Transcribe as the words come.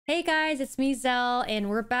Hey guys, it's me Zell, and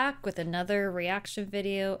we're back with another reaction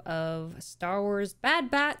video of Star Wars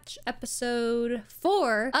Bad Batch episode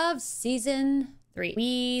 4 of season 3.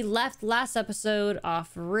 We left last episode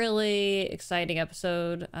off really exciting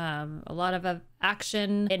episode. A lot of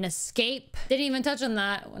action, an escape. Didn't even touch on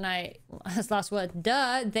that when I last what?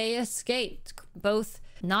 Duh, they escaped. Both,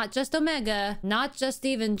 not just Omega, not just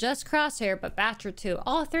even just Crosshair, but Batcher too.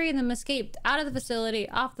 All three of them escaped out of the facility,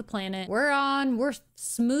 off the planet. We're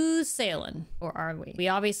smooth sailing, or are we? We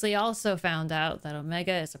obviously also found out that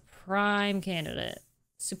Omega is a prime candidate.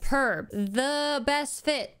 Superb. The best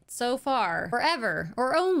fit so far, forever,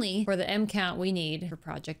 or only for the M count we need for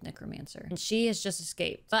Project Necromancer. And she has just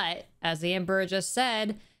escaped. But as the Emperor just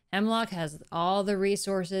said, Hemlock has all the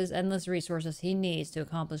resources, endless resources he needs to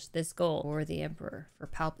accomplish this goal for the Emperor, for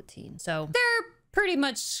Palpatine. So they're pretty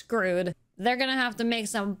much screwed. They're gonna have to make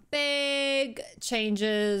some big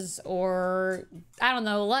changes, or I don't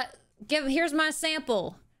know, here's my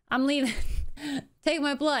sample. I'm leaving. Take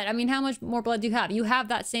my blood. I mean, how much more blood do you have? You have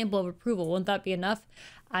that sample of approval. Wouldn't that be enough?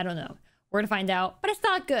 I don't know. We're gonna find out, but it's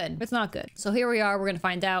not good. It's not good. So here we are. We're gonna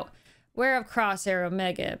find out. Where have Crosshair,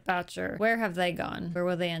 Omega, Batcher, where have they gone? Where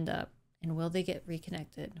will they end up? And will they get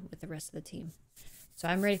reconnected with the rest of the team? So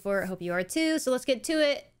I'm ready for it. Hope you are too. So let's get to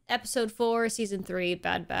it. Episode 4, Season 3,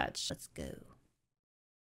 Bad Batch. Let's go.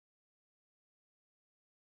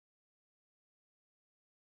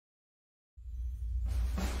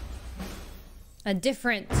 A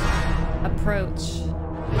different approach.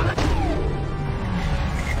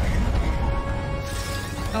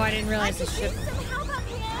 Oh, I didn't realize this ship.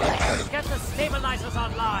 Get the stabilizers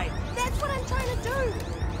online. That's what I'm trying to do.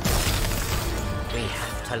 We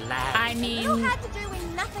have to land. I mean, How hard to do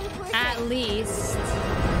when nothing works. at least,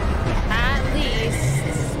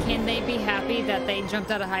 can they be happy that they jumped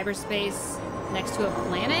out of hyperspace next to a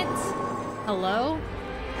planet? Hello?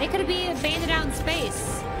 They could be abandoned out in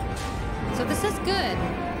space. So this is good,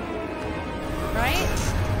 right?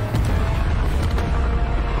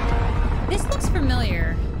 This looks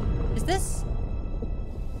familiar. Is this?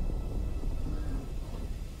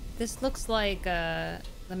 This looks like the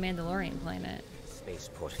Mandalorian planet.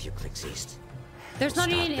 Spaceport a few clicks east. There's not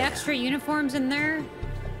any extra uniforms in there.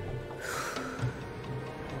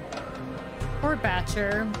 Poor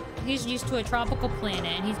Batcher. He's used to a tropical planet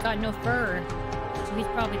and he's got no fur. So he's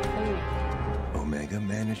probably cold. Omega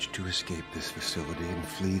managed to escape this facility and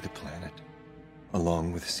flee the planet,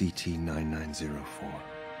 along with CT-9904.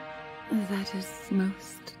 That is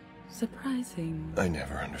most surprising. I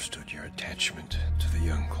never understood your attachment to the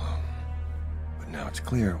young clone, but now it's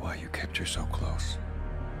clear why you kept her so close.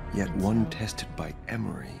 Yet one tested by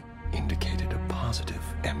Emery indicated a positive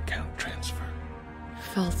M-count transfer.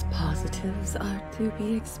 False positives are to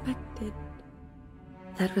be expected.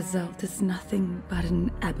 That result is nothing but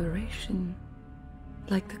an aberration,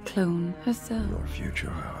 like the clone herself. Your future,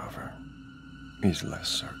 however, is less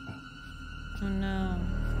certain. Oh no.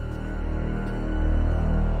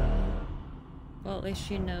 Well, at least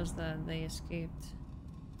she knows that they escaped.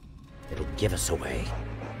 It'll give us away.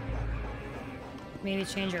 Maybe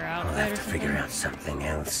change her outfit I'll have or to something. figure out something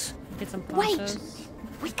else. Get some Wait! ponchos.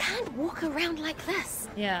 We can't walk around like this.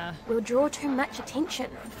 Yeah. We'll draw too much attention.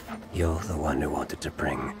 You're the one who wanted to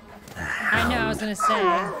bring the I know, I was gonna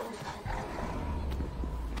say.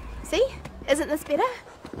 See? Isn't this better?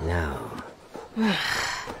 No.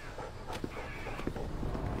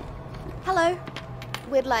 Hello.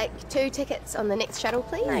 We'd like 2 tickets on the next shuttle,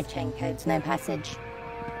 please. No chain codes, no passage.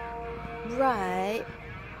 Right.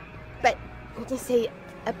 But, you see,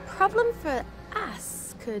 a problem for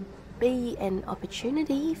us could be an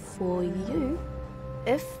opportunity for you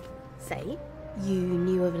if, say, you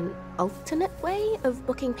knew of an alternate way of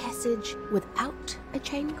booking passage without a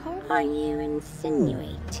chain code. Are you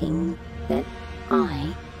insinuating that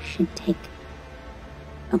I should take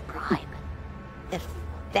a bribe? If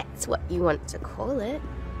that's what you want to call it.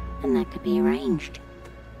 And that could be arranged.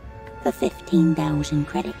 For 15,000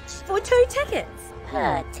 credits. For 2 tickets?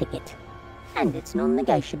 Per ticket. And it's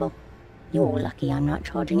non-negotiable. You're lucky I'm not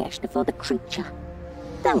charging extra for the creature.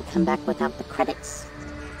 Don't come back without the credits.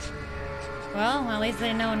 Well, at least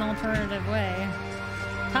they know an alternative way.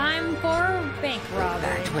 Time for bank robbery.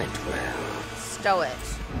 That went well. Stow it.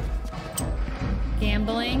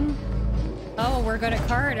 Gambling. Oh, we're good at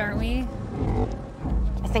card, aren't we?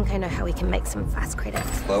 I think I know how we can make some fast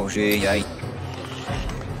credits. Oh, yay.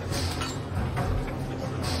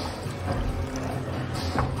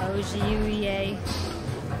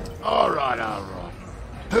 All right.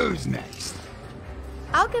 Who's next?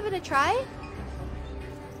 I'll give it a try.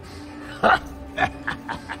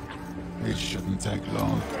 It shouldn't take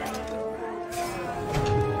long.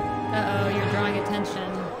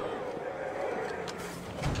 attention.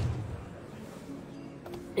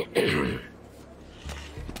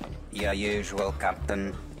 Your usual,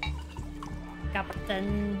 Captain.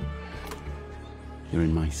 Captain. You're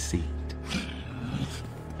in my seat.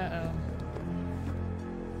 Uh-oh.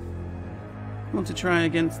 Want to try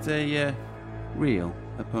against a real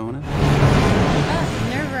opponent? Oh,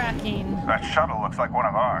 nerve-wracking. That shuttle looks like one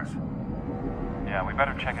of ours. Yeah, we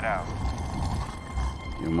better check it out.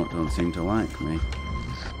 You and what don't seem to like me.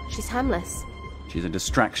 She's harmless. She's a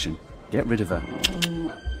distraction. Get rid of her.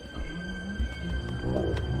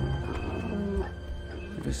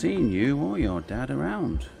 Never seen you or your dad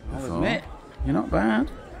around. I'll admit, you're not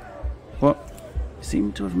bad. But you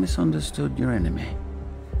seem to have misunderstood your enemy.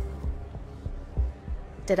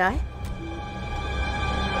 Did I?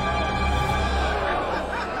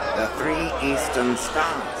 The 3 Eastern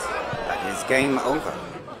Stars. That is game over.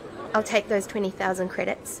 I'll take those 20,000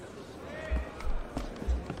 credits.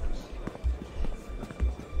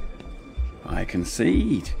 I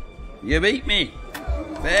concede. You beat me.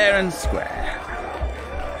 Fair and square.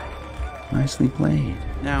 Nicely played.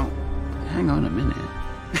 Now, hang on a minute.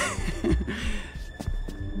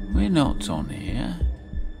 We're not on here.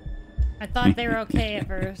 I thought they were okay at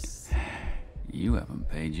first. You haven't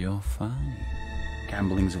paid your fine.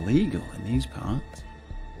 Gambling's illegal in these parts.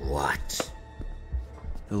 What?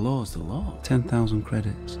 The law's the law. 10,000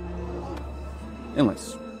 credits.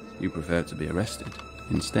 Unless you prefer to be arrested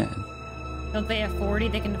instead. Don't they have 40?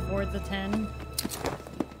 They can afford the 10.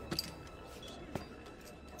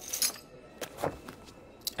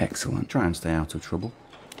 Excellent. Try and stay out of trouble.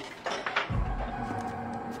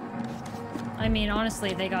 I mean,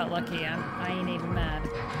 honestly, they got lucky. I ain't even mad.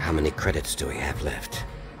 How many credits do we have left?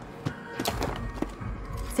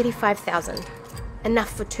 35,000.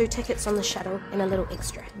 Enough for 2 tickets on the shuttle and a little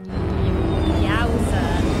extra.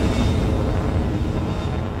 Yowza.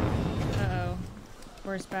 Uh-oh.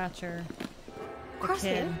 Where's Batcher? The Crosshair?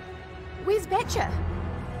 kid. Where's Batcher?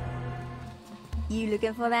 You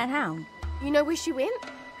looking for that hound? You know where she went?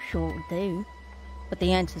 Sure do. But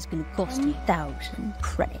the answer's gonna cost 1,000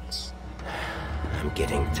 credits. I'm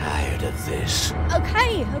getting tired of this.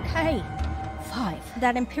 Okay. 5.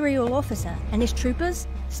 That Imperial officer and his troopers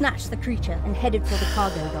snatched the creature and headed for the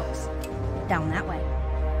cargo docks. Down that way.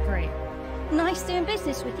 Great. Nice doing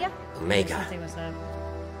business with you. Omega. Something was up.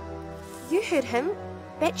 You heard him.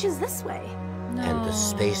 Batcher's this way. No. And the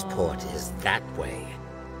spaceport is that way.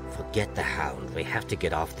 Forget the Hound. We have to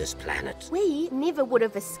get off this planet. We never would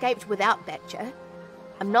have escaped without Batcher.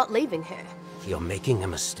 I'm not leaving her. You're making a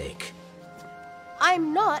mistake.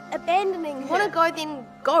 I'm not abandoning her. Wanna go, then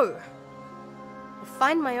go. I'll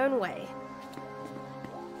find my own way.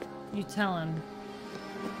 You tell him.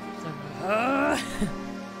 He's like, ugh.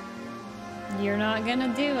 You're not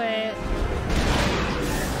gonna do it.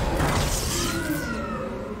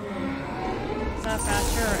 Is that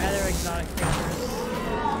Batcher or other exotic creatures?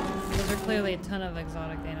 Those are clearly a ton of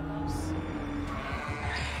exotic animals.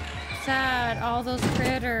 Sad, all those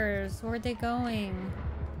critters. Where'd they going?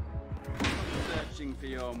 Searching for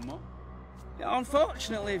your mum. Yeah,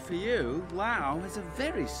 unfortunately for you, Lao has a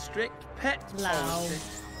very strict pet policy.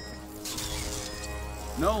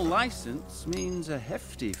 No license means a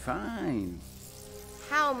hefty fine.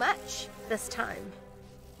 How much this time?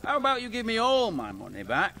 How about you give me all my money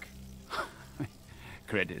back?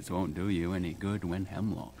 Credits won't do you any good when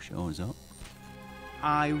Hemlock shows up.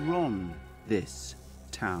 I run this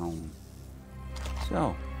town.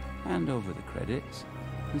 So, hand over the credits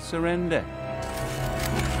and surrender.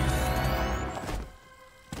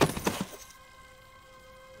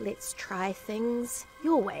 Let's try things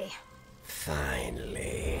your way.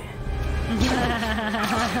 Finally.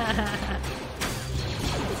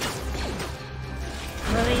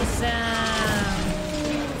 Release them,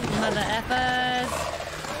 mother effers.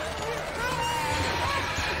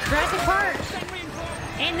 Jurassic Park.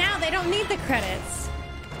 And now they don't need the credits.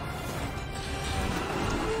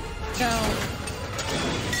 So,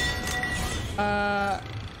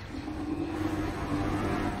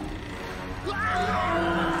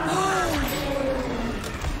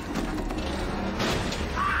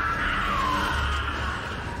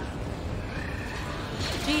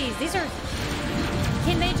 Jeez, these are...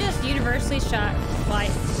 Can they just universally shot fly?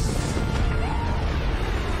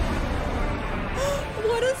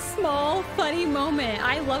 What a small, funny moment.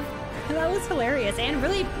 I love... That was hilarious and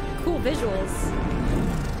really cool visuals.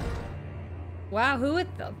 Wow, who would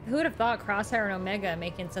have thought Crosshair and Omega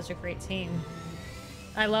making such a great team?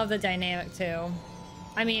 I love the dynamic too.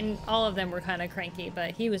 I mean, all of them were kind of cranky,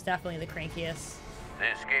 but he was definitely the crankiest. They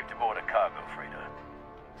escaped aboard a cargo freighter.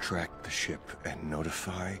 Track the ship and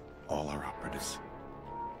notify all our operatives.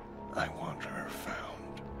 I want her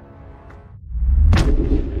found.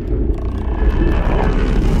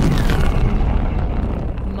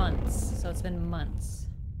 Months. So it's been months.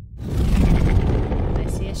 I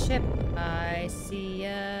see a ship. I see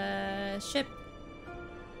a ship.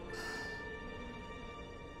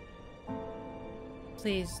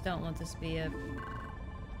 Please don't let this be a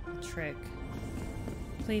trick.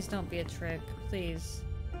 Please don't be a trick. Please.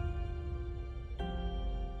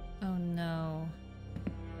 Oh no.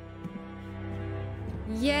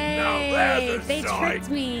 Yay! They tricked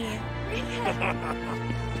me!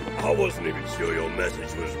 I wasn't even sure your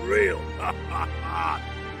message was real.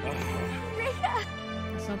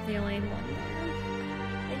 It's not the only one there.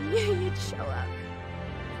 I knew you'd show up.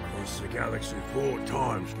 Across the galaxy 4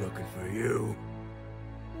 times looking for you.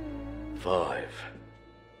 5.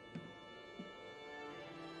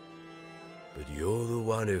 But you're the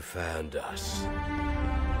one who found us.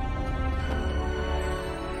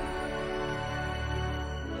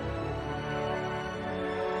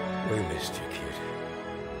 We missed you, kid.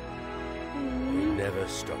 We never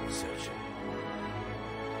stopped searching.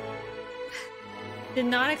 Did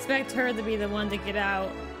not expect her to be the one to get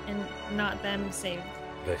out and not them saved.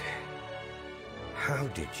 But how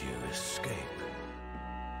did you escape?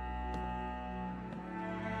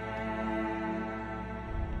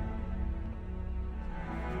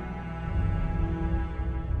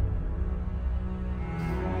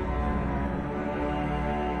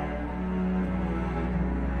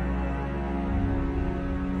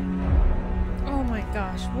 Oh my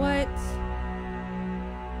gosh, what?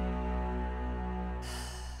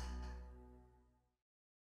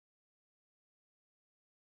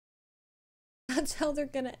 That's how they're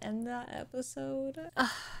gonna end that episode.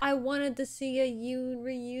 I wanted to see a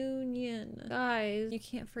reunion. Guys, you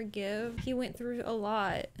can't forgive. He went through a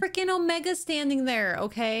lot. Freaking Omega standing there,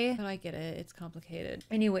 okay? But I get it. It's complicated.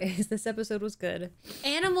 Anyways, this episode was good.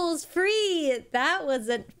 Animals free! That was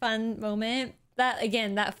a fun moment. That,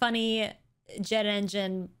 again, that funny jet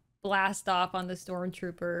engine blast off on the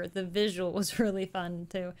stormtrooper. The visual was really fun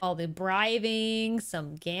too. All the bribing,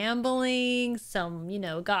 some gambling, some, you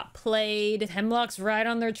know, got played. Hemlock's right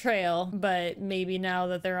on their trail, but maybe now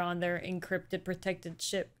that they're on their encrypted, protected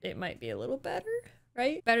ship, it might be a little better,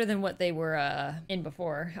 right? Better than what they were in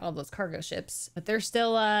before, all those cargo ships. But they're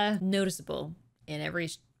still noticeable, and every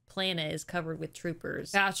planet is covered with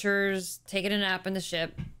troopers. Batcher's taking a nap in the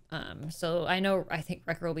ship. So I think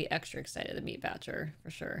Wrecker will be extra excited to meet Batcher for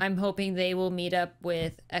sure. I'm hoping they will meet up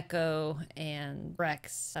with Echo and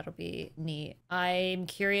Rex. That'll be neat. I'm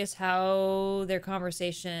curious how their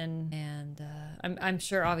conversation, and I'm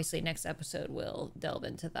sure obviously next episode will delve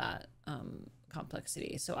into that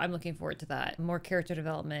complexity. So I'm looking forward to that. More character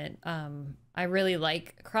development. I really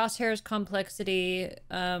like Crosshair's complexity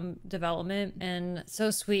development, and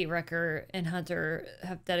so sweet. Wrecker and Hunter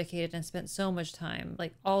have dedicated and spent so much time,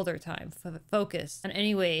 like all their time, focused on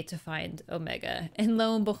any way to find Omega. And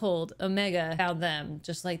lo and behold, Omega found them,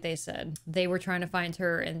 just like they said. They were trying to find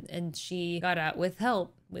her, and she got out with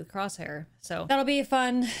help with Crosshair. So that'll be a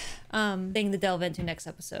fun thing to delve into next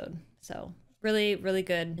episode. So really, really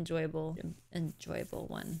good, enjoyable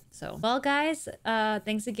one. So, well, guys,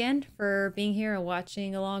 thanks again for being here and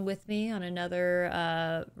watching along with me on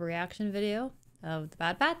another reaction video of The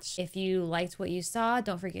Bad Batch. If you liked what you saw,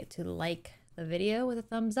 don't forget to like the video with a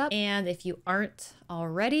thumbs up. And if you aren't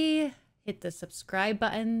already, hit the subscribe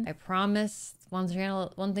button. I promise one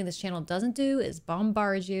thing this channel doesn't do is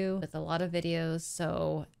bombard you with a lot of videos.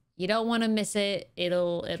 So you don't want to miss it.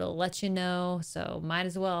 It'll let you know. So might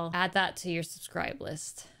as well add that to your subscribe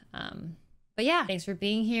list. But yeah, thanks for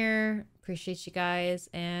being here. Appreciate you guys.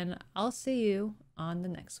 And I'll see you on the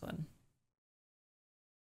next one.